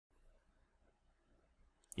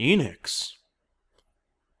Enix.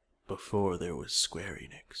 Before there was Square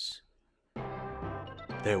Enix,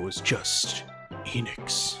 there was just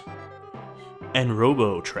Enix and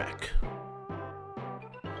Robotrek.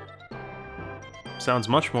 Sounds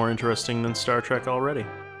much more interesting than Star Trek already.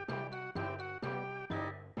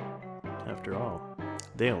 After all,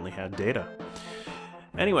 they only had data.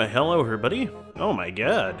 Anyway, hello everybody. Oh my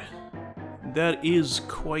god. That is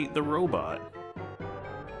quite the robot.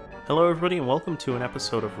 Hello everybody and welcome to an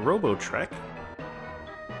episode of Robotrek.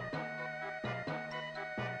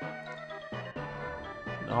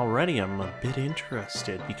 Already I'm a bit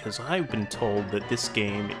interested because I've been told that this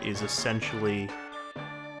game is essentially...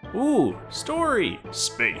 Ooh, story!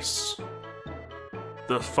 Space.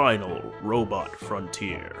 The final robot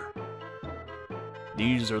frontier.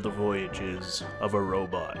 These are the voyages of a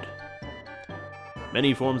robot.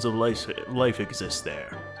 Many forms of life exist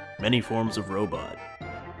there. Many forms of robot.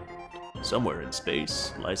 Somewhere in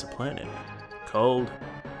space lies a planet called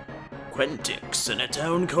Quentix in a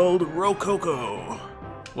town called Rococo.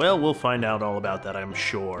 Well, we'll find out all about that, I'm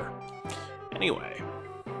sure. Anyway,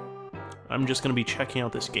 I'm just going to be checking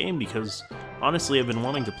out this game because, honestly, I've been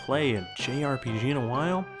wanting to play a JRPG in a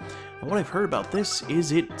while. And what I've heard about this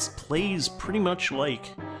is it plays pretty much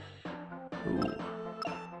like... Ooh.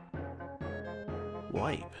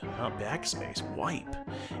 Wipe. Not backspace. Wipe.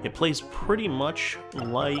 It plays pretty much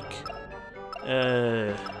like...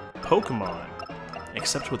 Pokemon.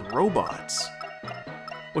 Except with robots.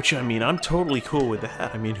 Which, I mean, I'm totally cool with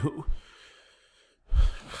that. I mean, who...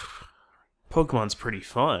 Pokemon's pretty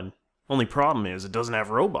fun. Only problem is, it doesn't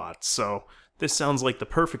have robots, so this sounds like the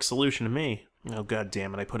perfect solution to me. Oh, god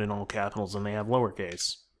damn it, I put in all capitals and they have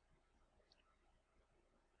lowercase.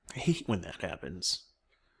 I hate when that happens.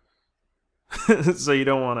 So you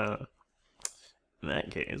don't want to... In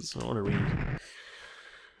that case, what are we...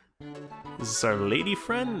 Is this our lady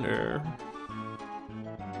friend, or...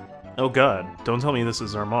 Oh god, don't tell me this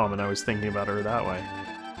is our mom and I was thinking about her that way.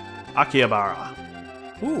 Akihabara.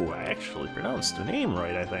 Ooh, I actually pronounced the name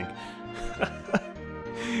right, I think.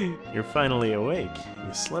 You're finally awake.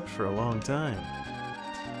 You slept for a long time.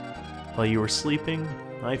 While you were sleeping,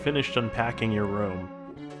 I finished unpacking your room.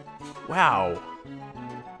 Wow.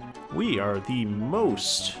 We are the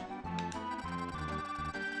most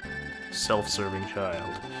self-serving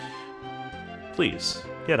child. Please,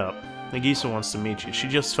 get up. Nagisa wants to meet you. She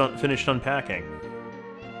just finished unpacking.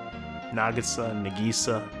 Nagisa,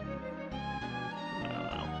 Nagisa. I don't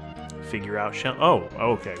know. Figure out... Oh,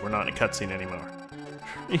 okay. We're not in a cutscene anymore.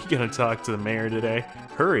 You gonna talk to the mayor today?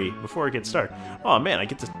 Hurry, before it gets dark. Oh man, I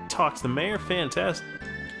get to talk to the mayor? Fantastic.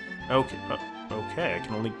 Okay, okay. I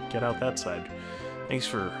can only get out that side. Thanks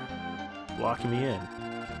for blocking me in.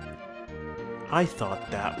 I thought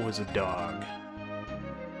that was a dog.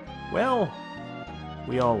 Well...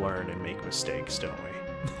 We all learn and make mistakes, don't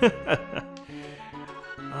we?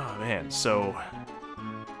 Oh man, so...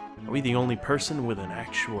 Are we the only person with an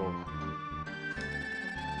actual...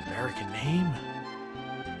 American name?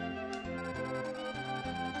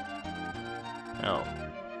 Well,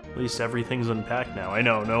 at least everything's unpacked now. I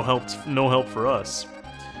know, no help for us.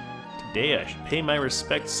 Today I should pay my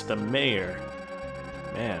respects to the mayor.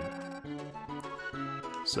 Man.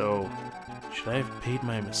 So... Should I have paid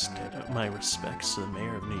my respects to the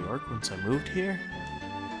mayor of New York once I moved here?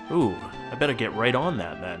 Ooh, I better get right on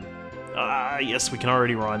that then. Ah, yes, we can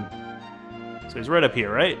already run. So he's right up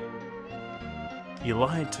here, right? You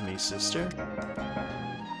lied to me, sister.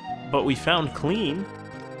 But we found Clean.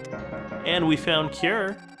 And we found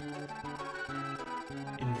Cure.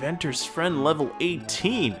 Inventor's Friend level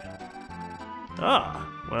 18. Ah,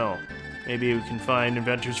 well, maybe we can find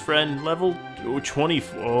Inventor's Friend level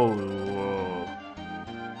 24. Oh.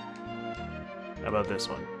 How about this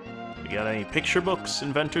one? We got any picture books,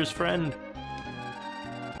 Inventor's Friend?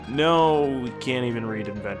 No, we can't even read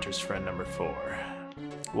Inventor's Friend number 4.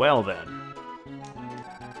 Well then.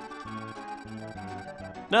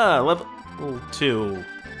 Ah, level 2.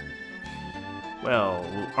 Well,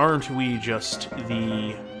 aren't we just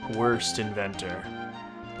the worst inventor?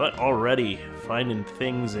 But already finding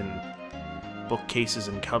things in bookcases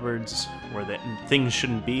and cupboards where things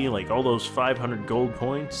shouldn't be, like all those 500 gold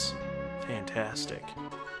points. Fantastic.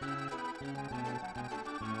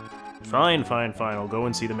 Fine, I'll go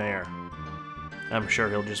and see the mayor. I'm sure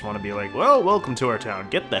he'll just want to be like, well, welcome to our town.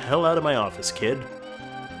 Get the hell out of my office, kid.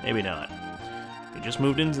 Maybe not. You just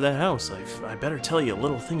moved into that house. I better tell you a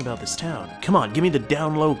little thing about this town. Come on, give me the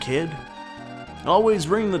down low, kid. Always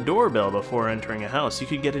ring the doorbell before entering a house. You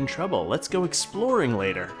could get in trouble. Let's go exploring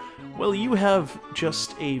later. Well, you have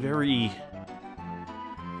just a very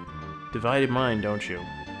divided mind, don't you?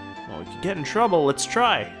 Well, we could get in trouble. Let's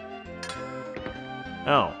try.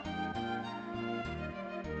 Oh.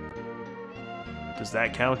 Does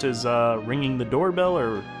that count as ringing the doorbell,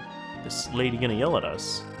 or is this lady gonna yell at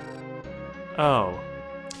us? Oh.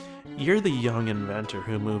 You're the young inventor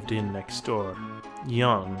who moved in next door.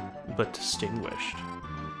 Young, but distinguished.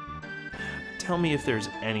 Tell me if there's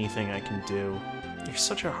anything I can do. You're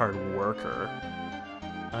such a hard worker.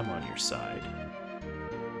 I'm on your side.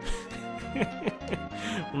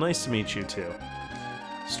 Well, nice to meet you, too.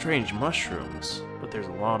 Strange mushrooms, but there's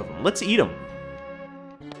a lot of them. Let's eat them!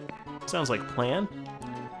 Sounds like a plan.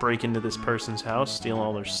 Break into this person's house, steal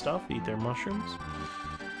all their stuff, eat their mushrooms.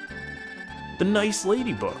 The Nice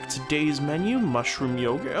Lady book. Today's menu, mushroom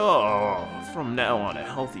yogurt. Oh, from now on a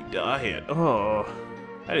healthy diet. Oh,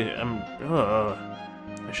 I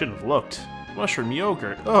shouldn't have looked. Mushroom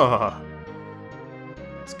yogurt. Oh,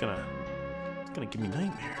 it's gonna give me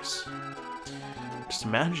nightmares. Just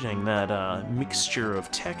imagining that mixture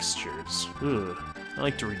of textures. Ugh. I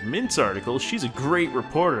like to read Mint's articles. She's a great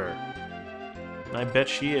reporter. I bet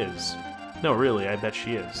she is. No, really, I bet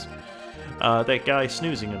she is. That guy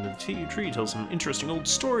snoozing under the tree tells some interesting old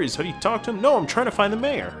stories. How do you talk to him? No, I'm trying to find the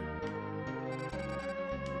mayor.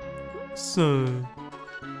 So...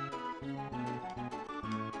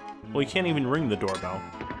 Well, you can't even ring the doorbell.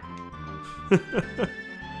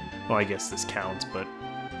 Well, I guess this counts, but...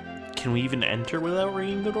 Can we even enter without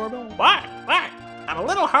ringing the doorbell? What? What? I'm a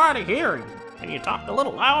little hard of hearing. Can you talk a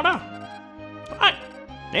little louder? What?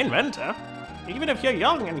 Inventor? Even if you're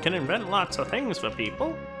young and can invent lots of things for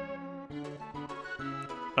people.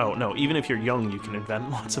 Oh, no, even if you're young, you can invent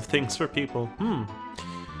lots of things for people.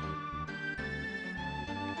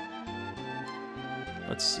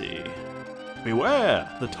 Let's see. Beware!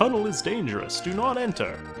 The tunnel is dangerous. Do not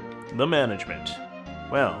enter. The management.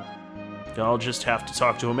 Well, I'll just have to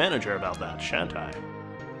talk to a manager about that, shan't I?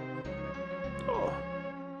 Oh.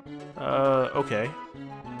 Okay.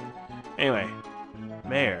 Anyway,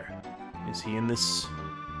 Mayor. Is he in this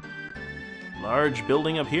large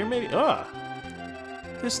building up here, maybe? Ah!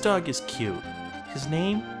 This dog is cute. His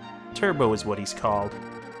name? Turbo is what he's called.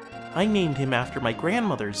 I named him after my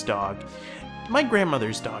grandmother's dog. My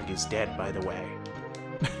grandmother's dog is dead, by the way.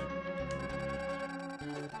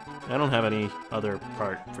 I don't have any other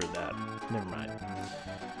part for that. Never mind.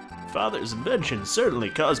 Father's invention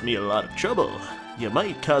certainly caused me a lot of trouble. You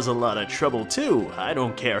might cause a lot of trouble too. I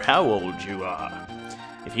don't care how old you are.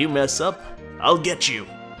 If you mess up, I'll get you.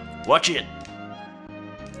 Watch it.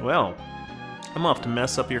 Well, I'm off to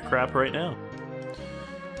mess up your crap right now.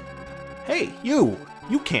 Hey, you!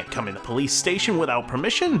 You can't come in the police station without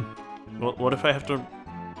permission! What if I have to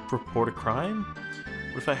report a crime?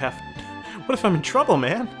 What if I'm in trouble,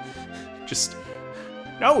 man? Just...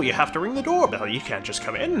 No, you have to ring the doorbell. You can't just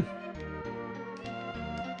come in.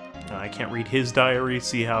 I can't read his diary,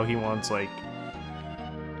 see how he wants, like...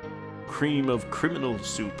 cream of criminal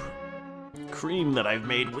soup. Cream that I've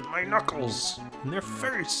made with my knuckles in their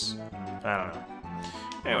face. I don't know.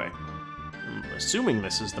 Anyway, I'm assuming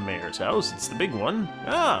this is the mayor's house. It's the big one.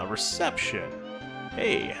 Ah, reception.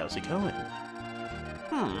 Hey, how's it going?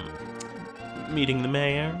 Meeting the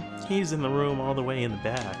mayor. He's in the room all the way in the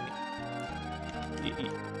back.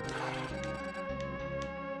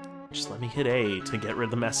 Just let me hit A to get rid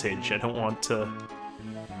of the message. I don't want to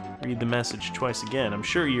read the message twice again. I'm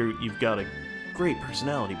sure you've got a great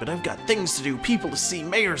personality, but I've got things to do, people to see,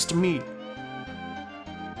 mayors to meet.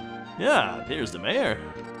 Yeah, there's the mayor.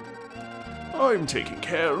 I'm taking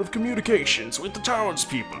care of communications with the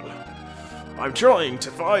townspeople. I'm trying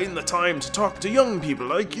to find the time to talk to young people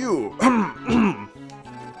like you.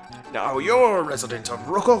 Now you're a resident of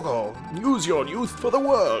Rococo. Use your youth for the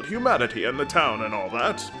world, humanity, and the town and all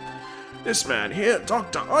that. This man here,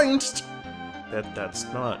 Dr. Einst, that's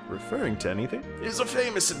not referring to anything, is a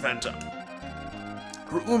famous inventor.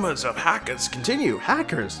 Rumors of hackers continue.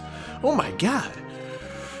 Hackers? Oh my god.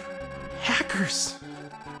 Hackers.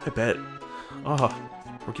 I bet. Oh,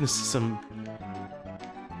 we're gonna see some...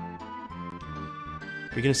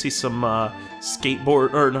 We're gonna see some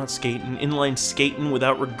skateboard, or not skating, inline skating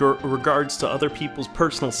without regards to other people's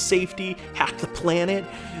personal safety, hack the planet,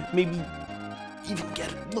 maybe even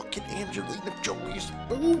get a look at Angelina Jolie's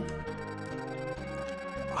boob.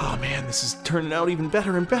 Oh man, this is turning out even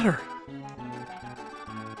better and better.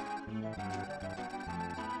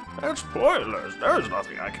 That's spoilers. There's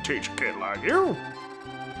nothing I can teach a kid like you.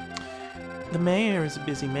 The mayor is a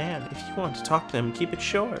busy man. If you want to talk to him, keep it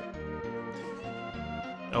short.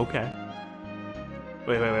 Okay.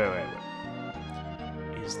 Wait.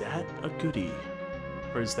 Is that a goodie?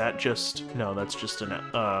 Or is that just... No, that's just an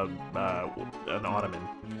ottoman.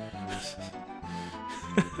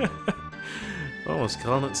 Almost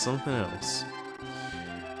calling it something else.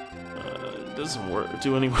 It doesn't work.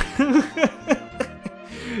 Do anyway.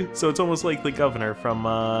 So it's almost like the governor from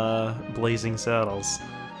Blazing Saddles.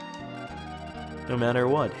 No matter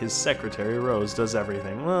what, his secretary Rose does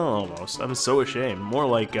everything. Well, almost. I'm so ashamed. More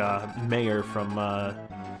like Mayor from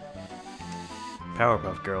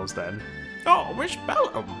Powerpuff Girls then. Oh, Miss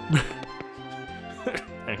Bellum!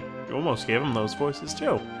 I almost gave him those voices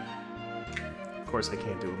too. Of course I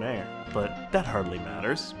can't do Mayor, but that hardly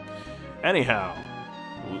matters. Anyhow,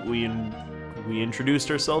 we introduced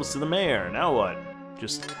ourselves to the mayor. Now what?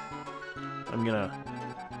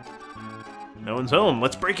 No one's home.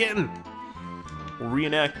 Let's break in. We'll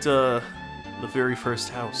reenact the very first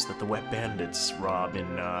house that the Wet Bandits rob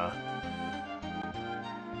in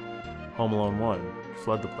Home Alone 1.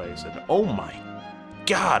 Flood the place, and oh my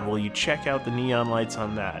god, will you check out the neon lights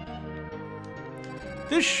on that?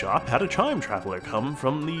 This shop had a time traveler come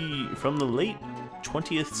from the late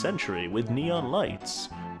 20th century with neon lights.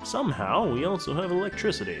 Somehow, we also have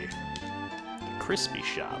electricity. The Crispy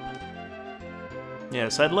Shop.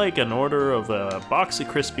 Yes, I'd like an order of a box of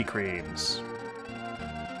Krispy Kremes.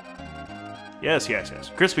 Yes,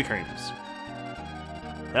 Krispy Kremes.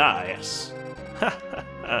 Ah, yes.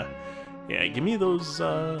 Yeah, give me those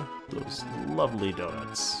lovely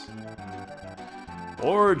donuts.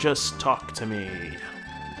 Or just talk to me.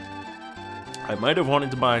 I might have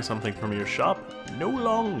wanted to buy something from your shop. No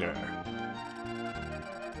longer.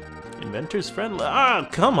 Inventor's friendly. Ah,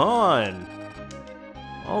 come on!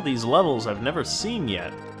 All these levels I've never seen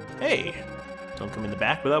yet. Hey, don't come in the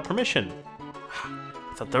back without permission.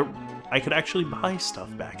 I thought I could actually buy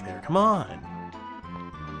stuff back there. Come on,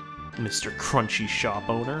 Mr. Crunchy Shop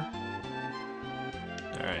owner.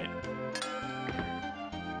 All right.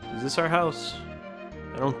 Is this our house?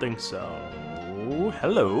 I don't think so.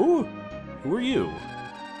 Hello? Who are you?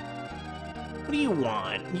 What do you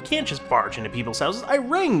want? You can't just barge into people's houses. I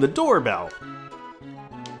rang the doorbell.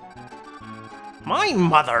 My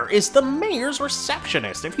mother is the mayor's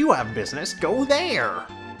receptionist. If you have business, go there.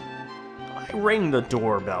 I rang the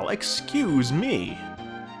doorbell. Excuse me.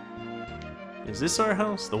 Is this our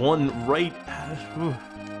house? The one right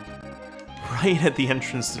at the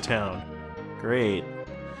entrance to town. Great.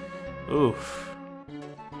 Oof.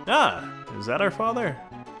 Ah, is that our father?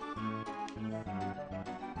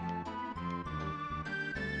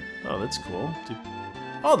 Oh, that's cool.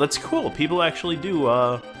 Oh, that's cool. People actually do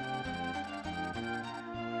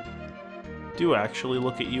actually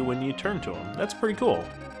look at you when you turn to them. That's pretty cool.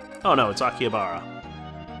 Oh no, it's Akihabara.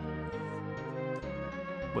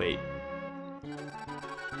 Wait.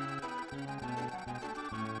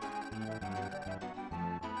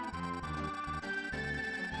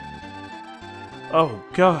 Oh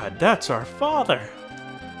god, that's our father!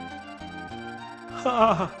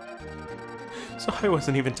 Ha! So I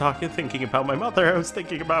wasn't even thinking about my mother, I was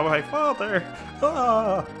thinking about my father!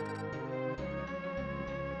 Ah!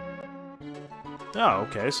 Oh,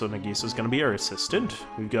 okay, so Nagisa's gonna be our assistant.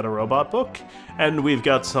 We've got a robot book, and we've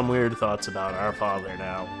got some weird thoughts about our father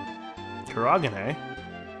now. Kurogane?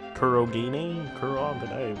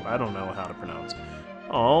 Kurogane? I don't know how to pronounce.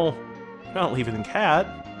 Oh, you're not leaving the cat.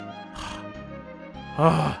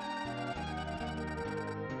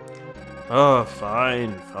 Oh,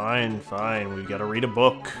 fine. We gotta read a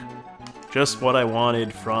book. Just what I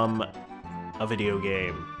wanted from a video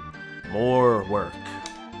game. More work.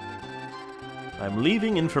 I'm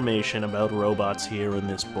leaving information about robots here in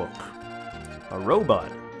this book. A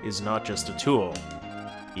robot is not just a tool.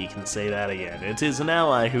 You can say that again. It is an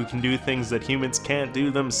ally who can do things that humans can't do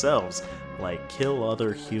themselves, like kill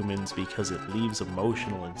other humans because it leaves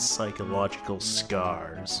emotional and psychological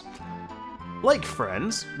scars. Like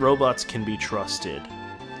friends, robots can be trusted,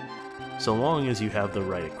 so long as you have the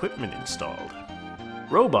right equipment installed.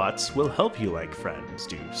 Robots will help you like friends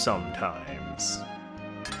do sometimes.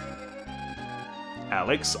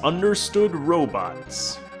 Alex understood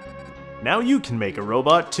robots. Now you can make a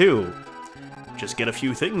robot too. Just get a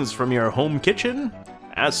few things from your home kitchen,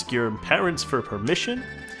 ask your parents for permission.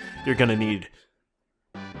 You're gonna need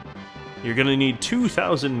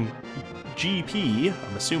 2,000 GP,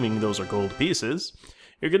 I'm assuming those are gold pieces.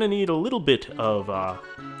 You're gonna need a little bit of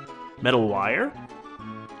metal wire,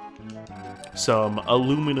 some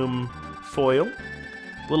aluminum foil,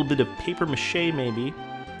 a little bit of paper mache maybe,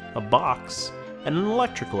 a box, and an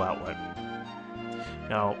electrical outlet.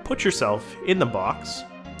 Now put yourself in the box,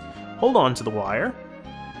 hold on to the wire.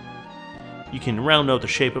 You can round out the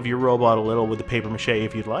shape of your robot a little with the paper mache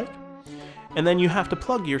if you'd like. And then you have to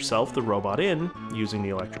plug yourself, the robot, in, using the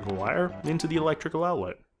electrical wire, into the electrical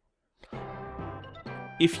outlet.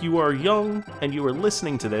 if you are young and you are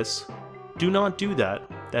listening to this, do not do that.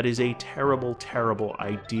 That is a terrible, terrible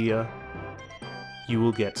idea. You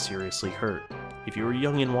will get seriously hurt. If you are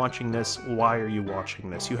young and watching this, why are you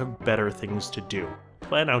watching this? You have better things to do.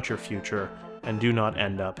 Plan out your future, and do not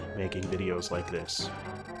end up making videos like this.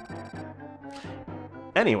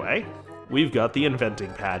 Anyway, we've got the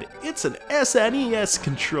inventing pad. It's an SNES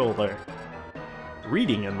controller.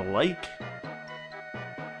 Reading and the like.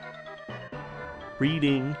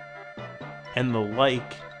 Reading and the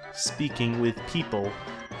like, speaking with people,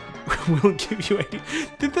 will give you a...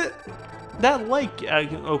 Did that like...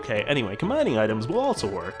 okay, anyway, combining items will also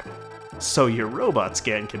work. So your robot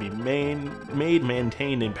scan can be made,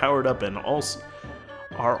 maintained, and powered up, and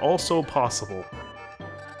are also possible.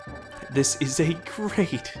 This is a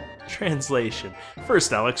great translation.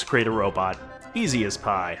 First, Alex, create a robot. Easy as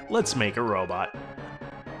pie. Let's make a robot.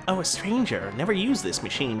 Oh, a stranger. Never used this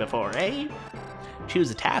machine before, eh?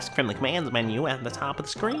 Choose a task from the commands menu at the top of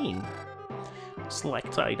the screen.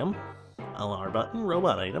 Select item. LR button,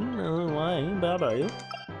 robot item.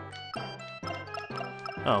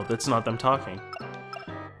 Oh, that's not them talking.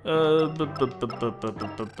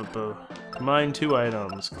 Combine two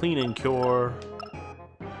items. Clean and cure.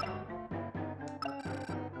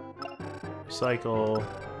 Recycle.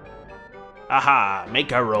 Aha!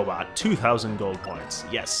 Make a robot. 2,000 gold points.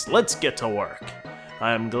 Yes, let's get to work.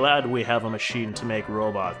 I am glad we have a machine to make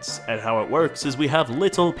robots, and how it works is we have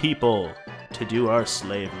little people to do our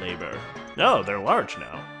slave labor. No, they're large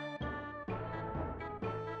now.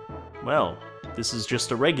 Well, this is just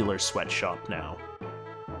a regular sweatshop now.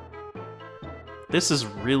 This is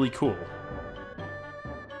really cool.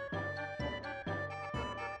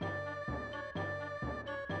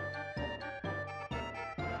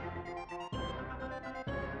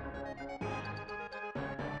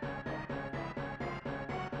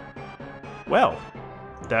 Well,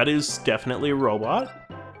 that is definitely a robot.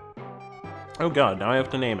 Oh god, now I have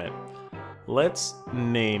to name it. Let's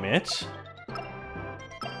name it.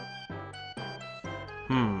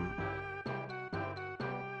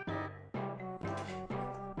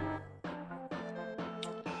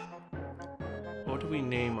 What do we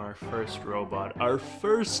name our first robot? Our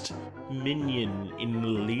first minion in the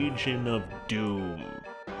Legion of Doom.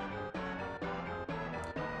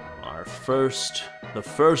 The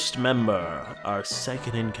first member, our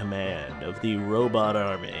second in command of the robot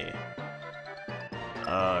army.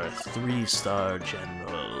 Our 3-star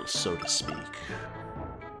general, so to speak.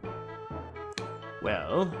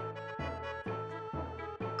 Well,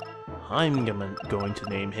 I'm going to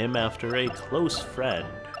name him after a close friend,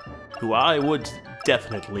 who I would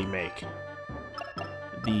definitely make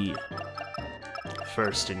the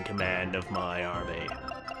first in command of my army.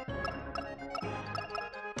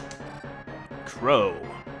 Crow.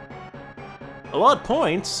 A lot of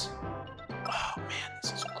points. Oh man,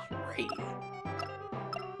 this is great.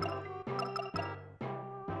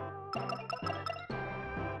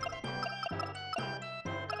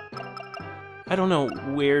 I don't know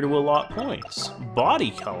where to allot points. Body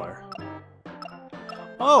color.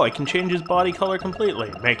 Oh, I can change his body color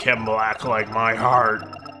completely. Make him black like my heart.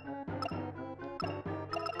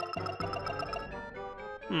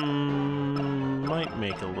 Might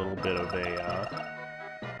make a little bit of a,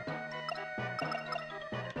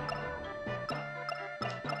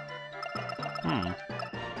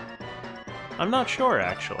 I'm not sure,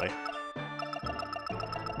 actually.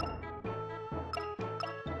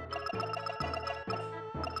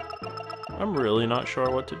 I'm really not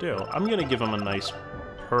sure what to do. I'm gonna give him a nice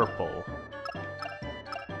purple.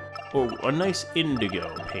 Or a nice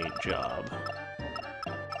indigo paint job.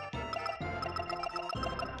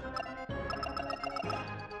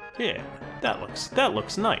 Yeah, that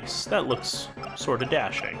looks nice. That looks sort of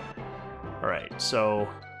dashing. Alright, so...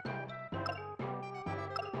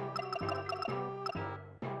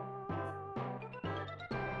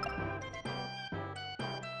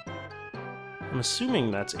 I'm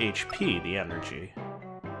assuming that's HP, the energy.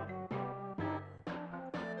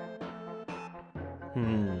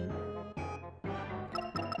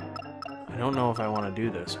 I don't know if I want to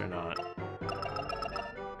do this or not.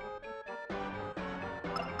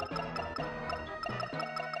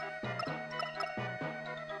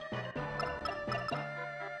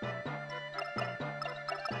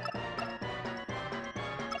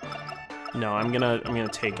 No, I'm gonna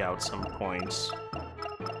take out some points.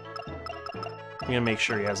 I'm gonna make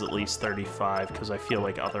sure he has at least 35, because I feel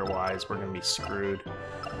like otherwise we're gonna be screwed.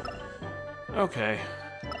 Okay.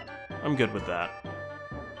 I'm good with that.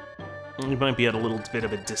 He might be at a little bit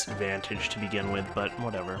of a disadvantage to begin with, but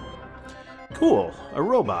whatever. Cool, a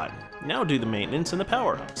robot. Now do the maintenance and the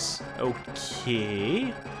power-ups.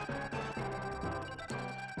 Okay.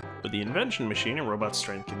 With the invention machine, a robot's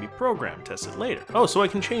strength can be programmed, tested later. Oh, so I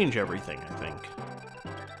can change everything, I think.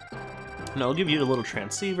 And I'll give you a little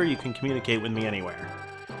transceiver, you can communicate with me anywhere.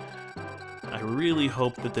 I really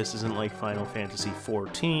hope that this isn't like Final Fantasy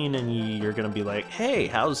XIV and you're gonna be like, hey,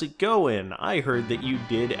 how's it going? I heard that you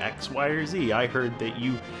did X, Y, or Z. I heard that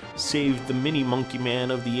you saved the mini monkey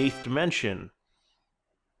man of the 8th dimension.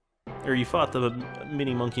 Or you fought the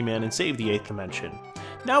mini monkey man and saved the 8th dimension.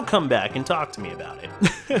 Now come back and talk to me about it.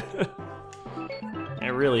 I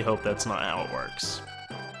really hope that's not how it works.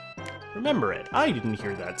 Remember it, I didn't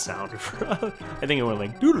hear that sound. I think it went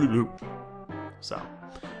like doo-doo-doo. So.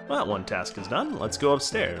 Well, that one task is done. Let's go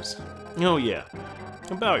upstairs. Oh yeah.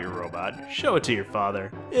 About your robot. Show it to your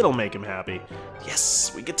father. It'll make him happy.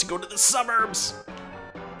 Yes! We get to go to the suburbs!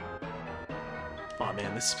 Oh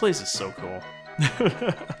man, this place is so cool.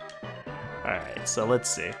 Alright, so let's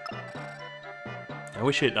see. I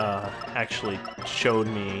wish it actually showed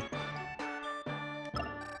me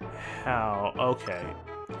how... Okay.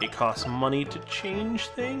 It costs money to change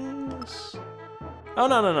things? Oh,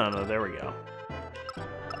 no, there we go.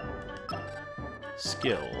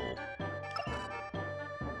 Skill.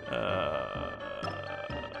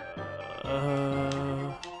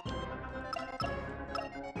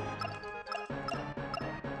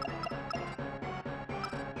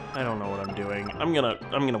 I don't know what I'm doing. I'm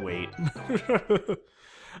gonna wait.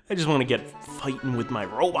 I just want to get fighting with my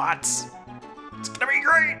robots. It's gonna be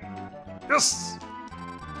great. Yes.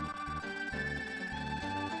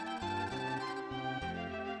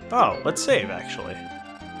 Oh, let's save actually.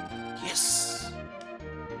 Yes.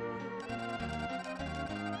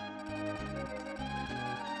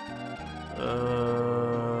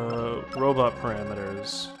 Robot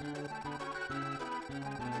parameters.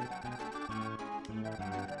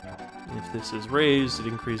 If this is raised, it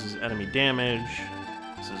increases enemy damage.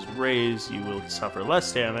 If this is raised, you will suffer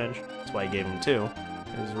less damage. That's why I gave him 2.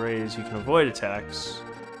 If this is raised, you can avoid attacks.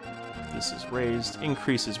 If this is raised,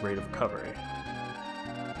 increases rate of recovery.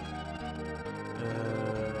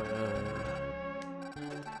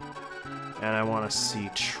 And I want to see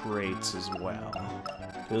traits as well.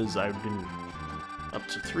 Because I've been up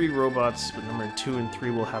to 3 robots, but number 2 and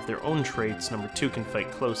 3 will have their own traits. Number 2 can fight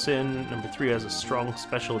close in. Number 3 has a strong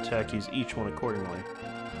special attack. Use each one accordingly.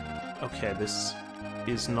 Okay, this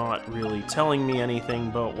is not really telling me anything,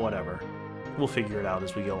 but whatever. We'll figure it out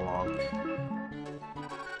as we go along.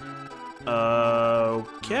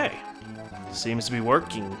 Okay. Seems to be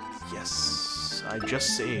working. Yes, I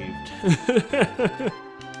just saved.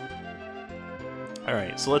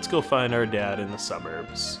 Alright, so let's go find our dad in the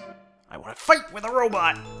suburbs. I want to fight with a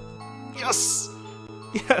robot! Yes!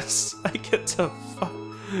 Yes! I get to fight.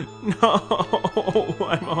 No!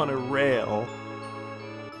 I'm on a rail.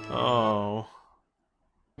 Oh.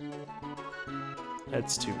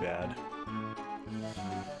 That's too bad.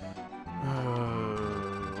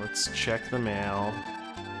 Let's check the mail.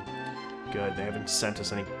 Good, they haven't sent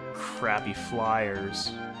us any crappy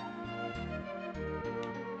flyers.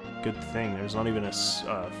 Good thing, there's not even a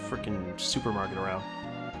frickin' supermarket around.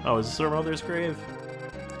 Oh, is this our mother's grave?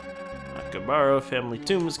 Akabara, family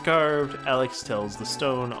tomb is carved. Alex tells the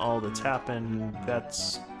stone all that's happened.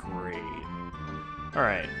 That's great.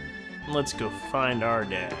 Alright, let's go find our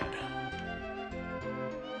dad.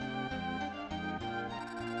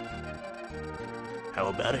 How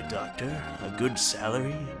about it, Doctor? A good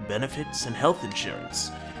salary, benefits, and health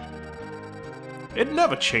insurance. It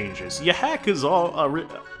never changes. You hackers all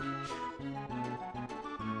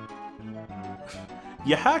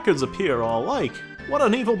You hackers appear all alike. What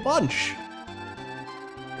an evil bunch!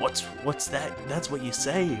 What's that? That's what you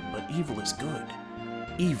say, but evil is good.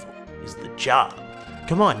 Evil is the job.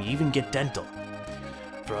 Come on, you even get dental.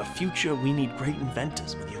 For our future, we need great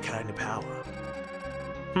inventors with your kind of power.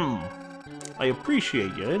 I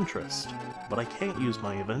appreciate your interest, but I can't use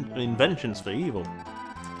my inventions for evil.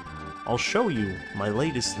 I'll show you my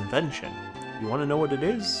latest invention. You want to know what it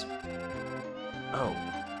is? Oh,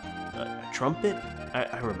 a trumpet?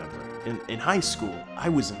 I remember. In high school, I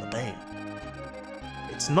was in the band.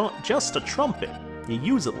 It's not just a trumpet. You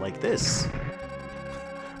use it like this.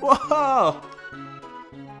 Whoa!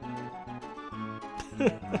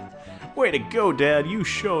 Way to go, Dad. You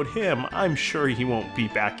showed him. I'm sure he won't be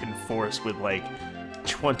back in force with, like,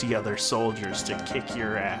 20 other soldiers to kick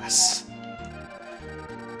your ass.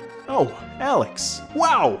 Oh, Alex.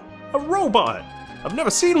 Wow! A robot! I've never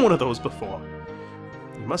seen one of those before.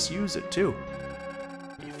 You must use it, too.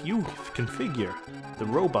 If you configure the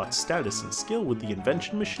robot's status and skill with the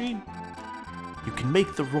invention machine, You can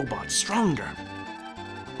make the robot stronger.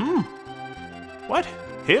 What?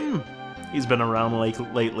 Him? He's been around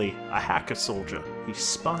lately. A hacker soldier. He's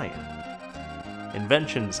spying.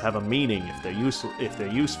 Inventions have a meaning if they're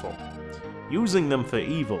useful. Using them for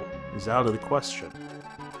evil is out of the question.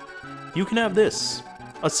 You can have this.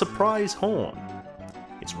 A surprise horn.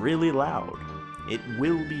 It's really loud. It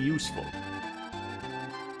will be useful.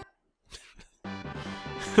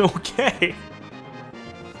 Okay.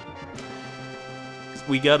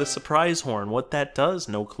 We got a surprise horn. What that does,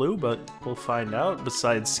 no clue, but we'll find out,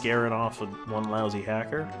 besides scaring off one lousy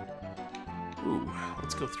hacker. Ooh,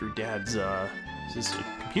 let's go through Dad's, is this a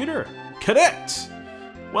computer? Connect!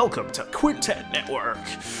 Welcome to Quintet Network!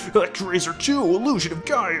 ActRaiser 2, Illusion of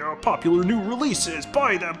Gaia, popular new releases,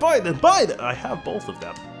 buy them, buy them, buy them! I have both of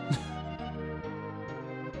them.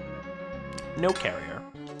 No carrier.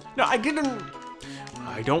 No, I didn't...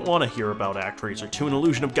 I don't want to hear about ActRaiser 2 and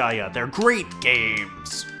Illusion of Gaia. They're great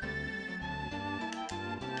games!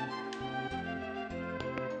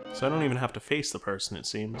 So I don't even have to face the person, it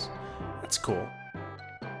seems. That's cool.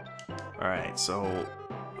 Alright, so...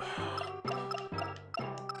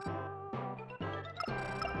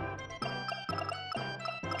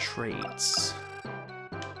 traits.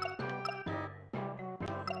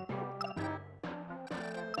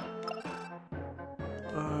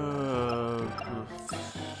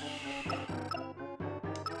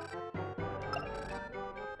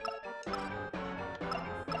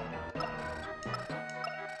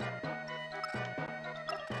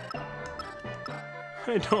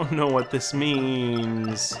 I don't know what this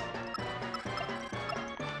means.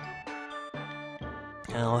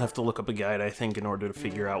 I'll have to look up a guide, I think, in order to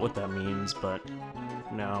figure out what that means, but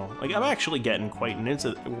no. Like, I'm actually getting quite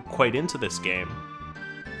into this game.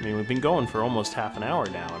 I mean, we've been going for almost half an hour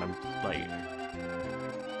now, and I'm like...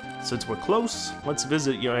 Since we're close, let's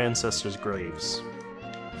visit your ancestors' graves.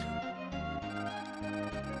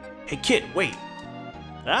 Hey kid, wait!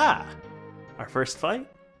 Ah! Our first fight?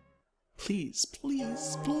 Please,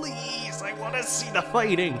 please, please, I want to see the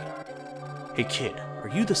fighting! Hey kid,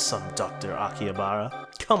 are you the son of Dr. Akihabara?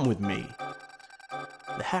 Come with me.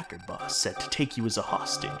 The hacker boss said to take you as a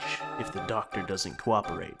hostage if the doctor doesn't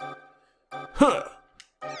cooperate. Huh!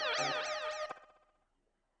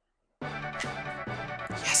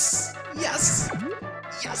 Yes! Yes!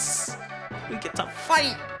 Yes! We get to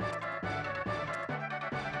fight!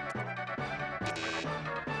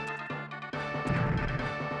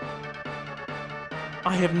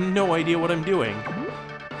 I have no idea what I'm doing.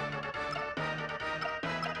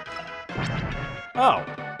 Oh.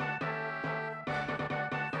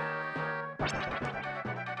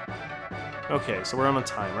 Okay, so we're on a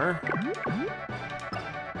timer.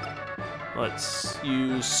 Let's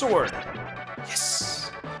use sword.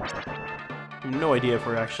 Yes! No idea if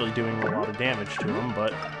we're actually doing a lot of damage to him,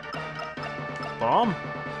 but... Bomb?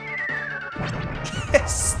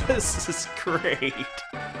 Yes! This is great!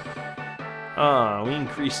 We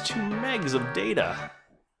increased 2 megs of data.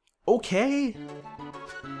 Okay.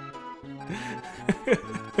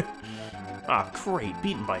 Ah, great.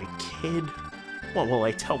 Beaten by a kid. What will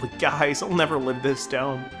I tell the guys? I'll never live this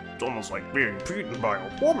down. It's almost like being beaten by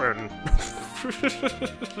a woman.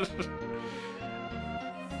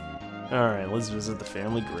 Alright, let's visit the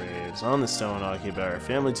family graves. On the stone occupied our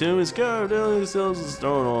family tomb is carved out of the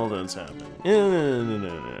stone all that's happened.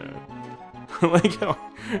 Like how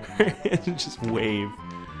just wave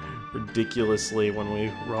ridiculously when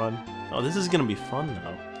we run. Oh, this is gonna be fun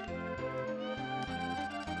though.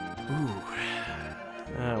 Ooh.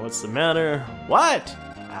 What's the matter? What?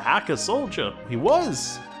 A hacker soldier. He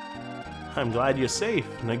was. I'm glad you're safe.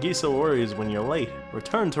 Nagisa worries when you're late.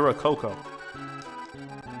 Return to Rococo.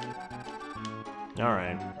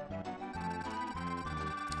 Alright.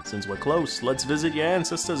 Since we're close, let's visit your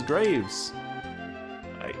ancestors' graves.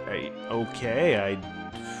 Okay,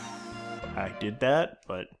 I did that,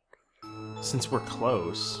 but since we're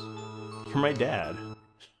close, you're my dad.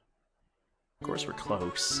 Of course we're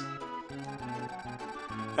close.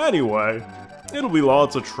 Anyway, it'll be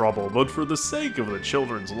lots of trouble, but for the sake of the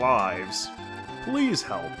children's lives, please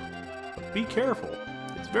help. But be careful.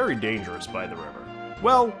 It's very dangerous by the river.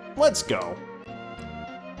 Well, let's go.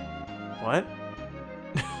 What?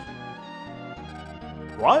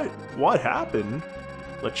 What? What happened?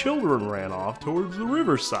 The children ran off towards the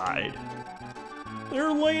riverside. There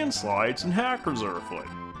are landslides and hackers are afoot.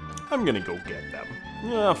 I'm gonna go get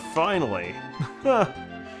them. Finally.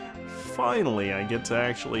 Finally, I get to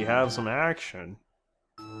actually have some action.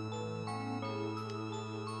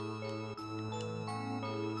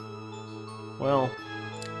 Well,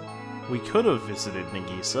 we could have visited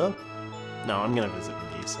Nagisa. No, I'm gonna visit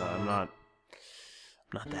Nagisa. I'm not...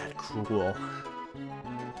 not that cruel.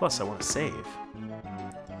 Plus, I want to save.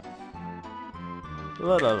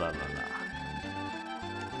 La la la la la.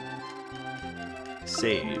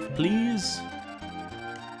 Save, please.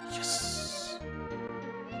 Yes.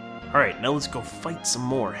 Alright, now let's go fight some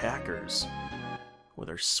more hackers. With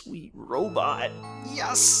our sweet robot.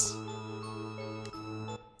 Yes!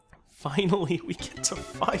 Finally, we get to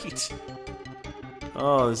fight.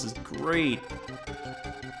 Oh, this is great.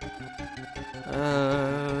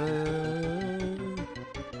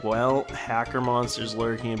 Well, hacker monsters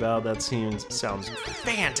lurking about, that sounds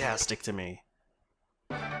fantastic to me.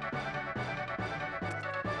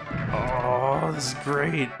 Oh, this is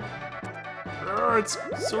great. Oh, it's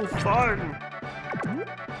so fun.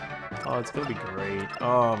 Oh, it's gonna be great.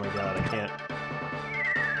 Oh my god, I can't.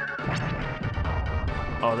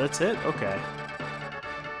 Oh, that's it? Okay.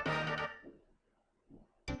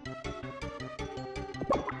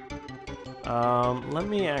 Let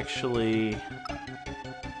me actually...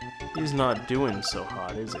 He's not doing so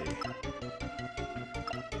hot, is he?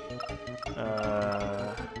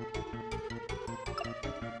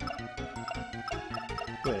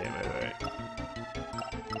 Wait.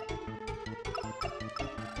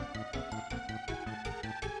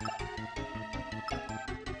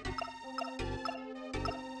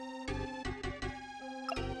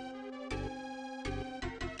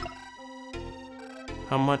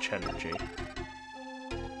 How much energy?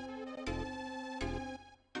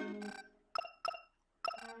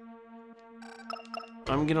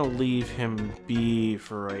 I'm gonna leave him be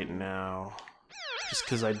for right now. Just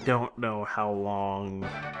because I don't know how long...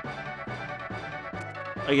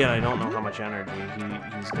 Again, I don't know how much energy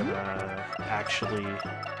he's gonna actually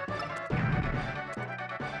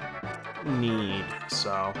need,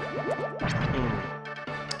 so...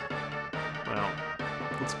 Well,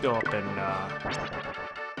 let's go up and,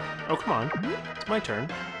 Oh, come on. It's my turn.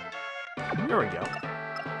 There we go.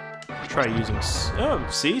 Try using... Oh,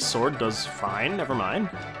 see? Sword does fine. Never mind.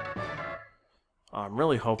 I'm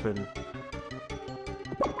really hoping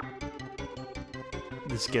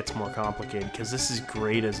this gets more complicated, because this is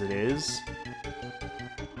great as it is.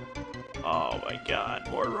 Oh my god,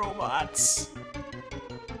 more robots!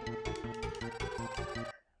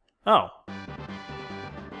 Oh.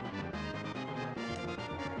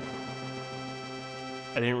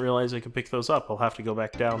 I didn't realize I could pick those up. I'll have to go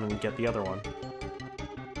back down and get the other one.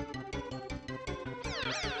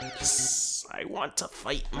 Yes! I want to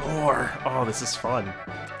fight more! Oh, this is fun.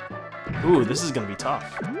 Ooh, this is gonna be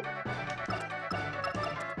tough.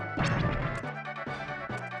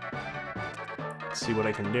 Let's see what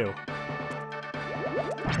I can do.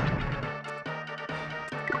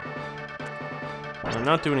 Well, I'm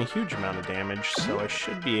not doing a huge amount of damage, so I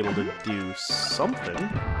should be able to do something.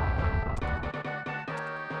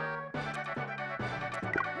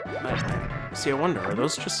 See, I wonder, are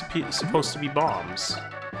those just supposed to be bombs?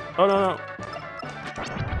 Oh, no.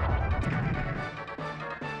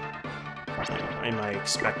 Am I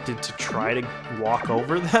expected to try to walk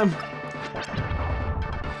over them?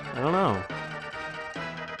 I don't know.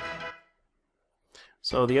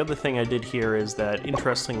 So the other thing I did here is that,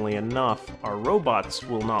 interestingly enough, our robots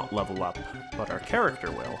will not level up, but our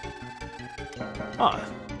character will. Ah,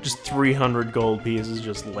 just 300 gold pieces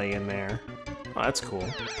just laying there. Oh, that's cool.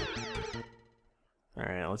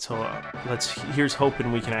 Alright, here's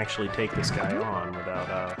hoping we can actually take this guy on without,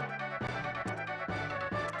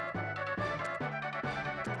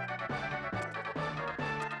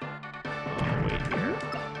 Oh, wait here.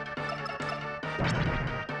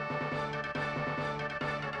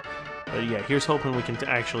 But yeah, here's hoping we can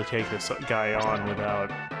actually take this guy on without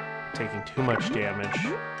taking too much damage.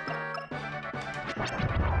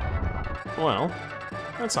 Well,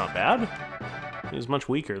 that's not bad. He was much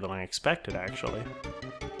weaker than I expected, actually.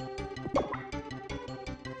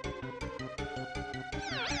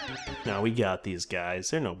 No, we got these guys.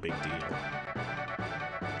 They're no big deal.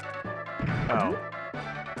 Oh.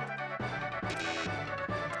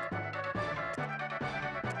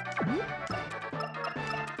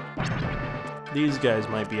 These guys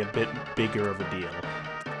might be a bit bigger of a deal.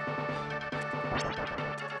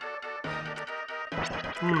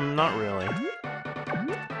 Not really.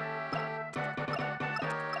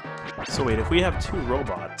 So wait, if we have two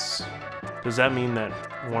robots, does that mean that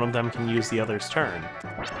one of them can use the other's turn?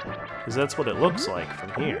 Because that's what it looks like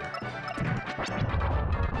from here.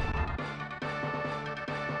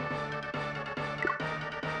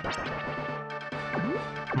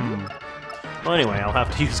 Well, anyway, I'll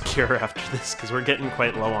have to use Cure after this, because we're getting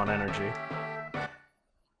quite low on energy.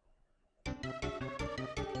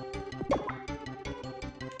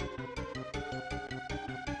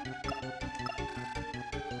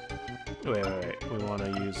 Wait. We want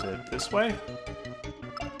to use it this way?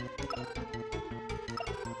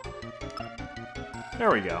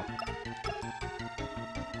 There we go.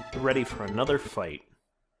 Ready for another fight.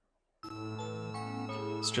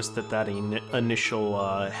 It's just that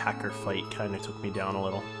initial hacker fight kind of took me down a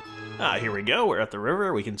little. Ah, here we go. We're at the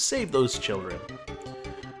river. We can save those children.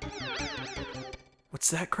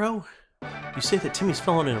 What's that, Crow? You say that Timmy's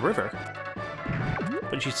fallen in a river.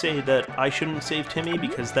 But you say that I shouldn't save Timmy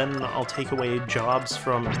because then I'll take away jobs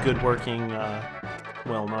from good working,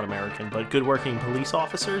 well, not American, but good working police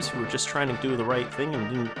officers who were just trying to do the right thing and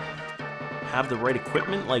didn't have the right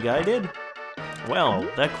equipment like I did? Well,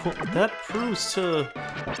 that proves to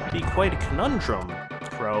be quite a conundrum,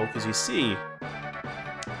 Crow, because you see,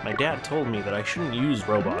 my dad told me that I shouldn't use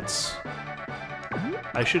robots.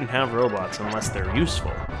 I shouldn't have robots unless they're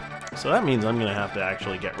useful. So that means I'm gonna have to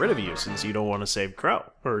actually get rid of you since you don't want to save Crow,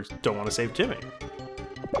 or don't want to save Timmy.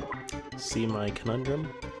 See my conundrum?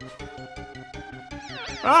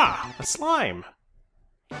 Ah, a slime!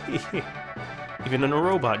 Even in a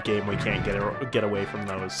robot game, we can't get away from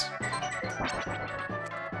those.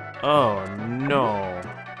 Oh no.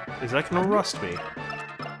 Is that gonna rust me?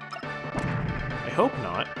 I hope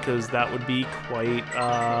not, because that would be quite,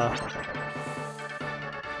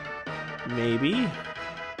 maybe?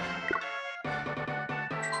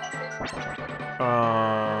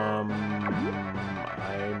 I'm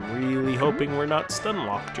really hoping we're not stun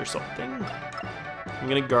locked or something. I'm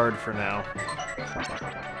gonna guard for now.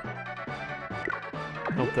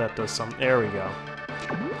 Hope that does something. There we go.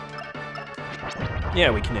 Yeah,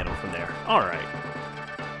 we can hit him from there. Alright.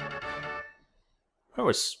 That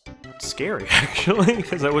was scary, actually,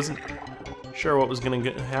 because I wasn't sure what was gonna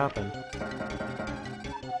happen.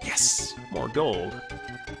 Yes! More gold.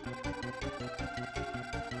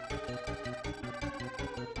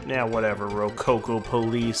 Now whatever, Rococo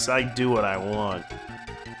Police, I do what I want.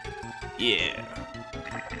 Yeah.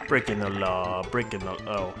 Breaking the law, breaking the...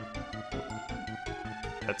 oh.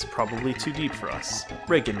 That's probably too deep for us.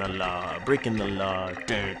 Breaking the law, breaking the law,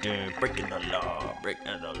 breaking the law,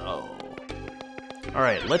 breaking the law.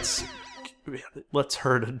 Alright, let's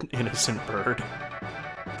hurt an innocent bird.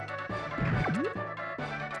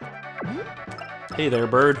 Hey there,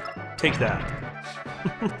 bird. Take that.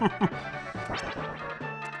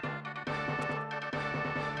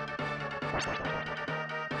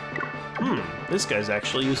 This guy's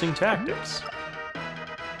actually using tactics.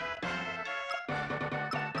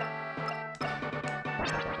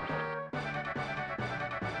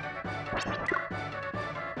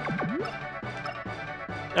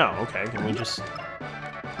 Oh, okay, can we just...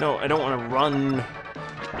 No, I don't want to run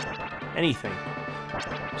anything.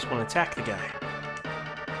 I just want to attack the guy.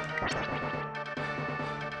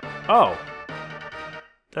 Oh.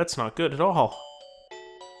 That's not good at all.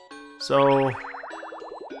 So...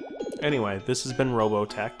 Anyway, this has been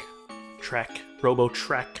Robotrek.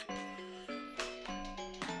 Robotrek.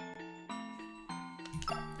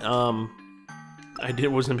 I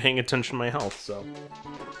wasn't paying attention to my health, so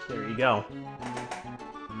there you go.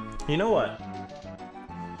 You know what?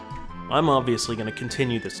 I'm obviously going to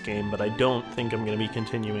continue this game, but I don't think I'm going to be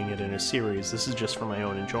continuing it in a series. This is just for my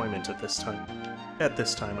own enjoyment at this time. At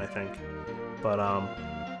this time, I think. But,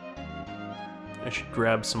 I should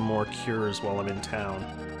grab some more cures while I'm in town.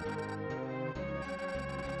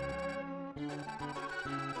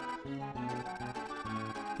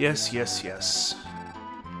 Yes, yes, yes.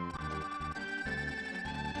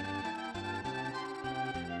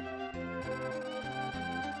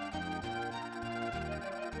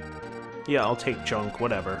 Yeah, I'll take junk,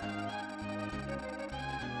 whatever.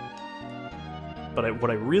 But what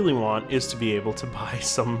I really want is to be able to buy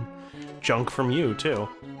some junk from you, too.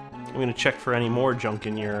 I'm gonna check for any more junk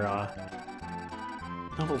in your,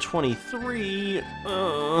 level 23,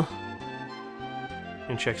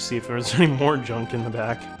 and check to see if there's any more junk in the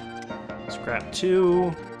back. Scrap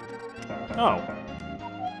 2. Oh.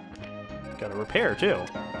 Got a repair, too.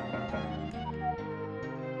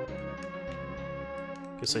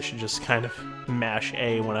 Guess I should just kind of mash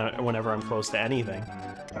A whenever I'm close to anything.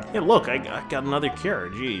 Hey, look, I got another cure.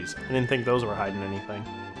 Jeez, I didn't think those were hiding anything.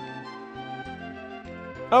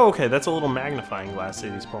 Oh, okay, that's a little magnifying glass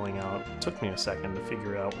that he's pulling out. It took me a second to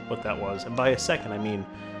figure out what that was. And by a second, I mean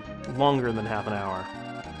longer than half an hour.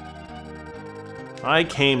 I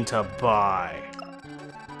came to buy.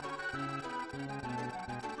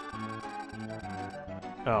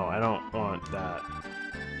 Oh, I don't want that.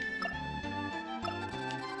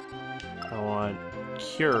 I want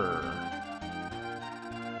cure.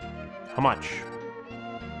 How much?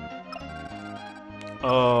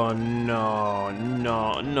 Oh, no,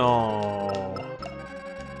 no, no.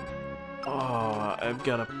 Oh, I've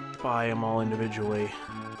got to buy them all individually.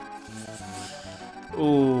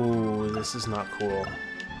 Ooh, this is not cool.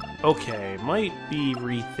 Okay, might be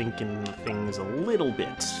rethinking things a little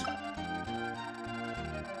bit.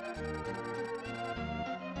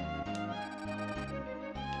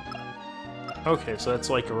 Okay, so that's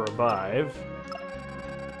like a revive.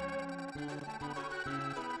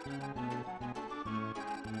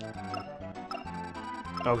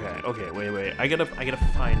 Okay, wait. I gotta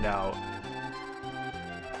find out.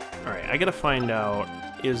 Alright, I gotta find out,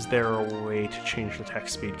 is there a way to change the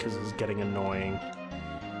text speed because it's getting annoying?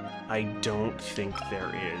 I don't think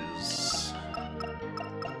there is.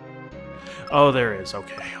 Oh, there is,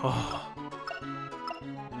 okay. Oh.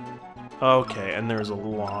 Okay, and there's a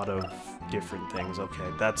lot of different things.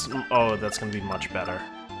 Okay, that's gonna be much better.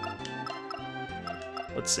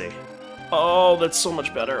 Let's see. Oh, that's so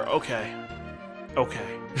much better. Okay.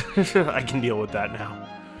 Okay. I can deal with that now.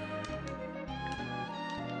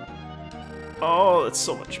 Oh, that's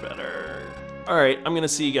so much better. Alright, I'm gonna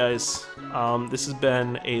see you guys. This has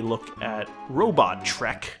been a look at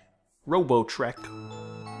Robotrek.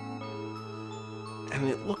 And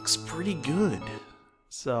it looks pretty good.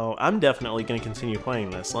 So, I'm definitely gonna continue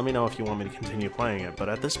playing this. Let me know if you want me to continue playing it, but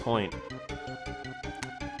at this point,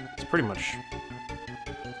 it's pretty much...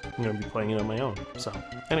 I'm gonna be playing it on my own. So,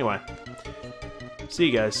 anyway. See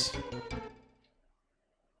you guys.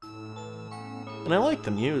 And I like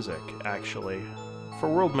the music, actually. For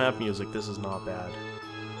world map music, this is not bad.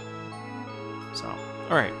 So,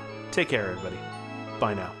 alright. Take care, everybody.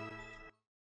 Bye now.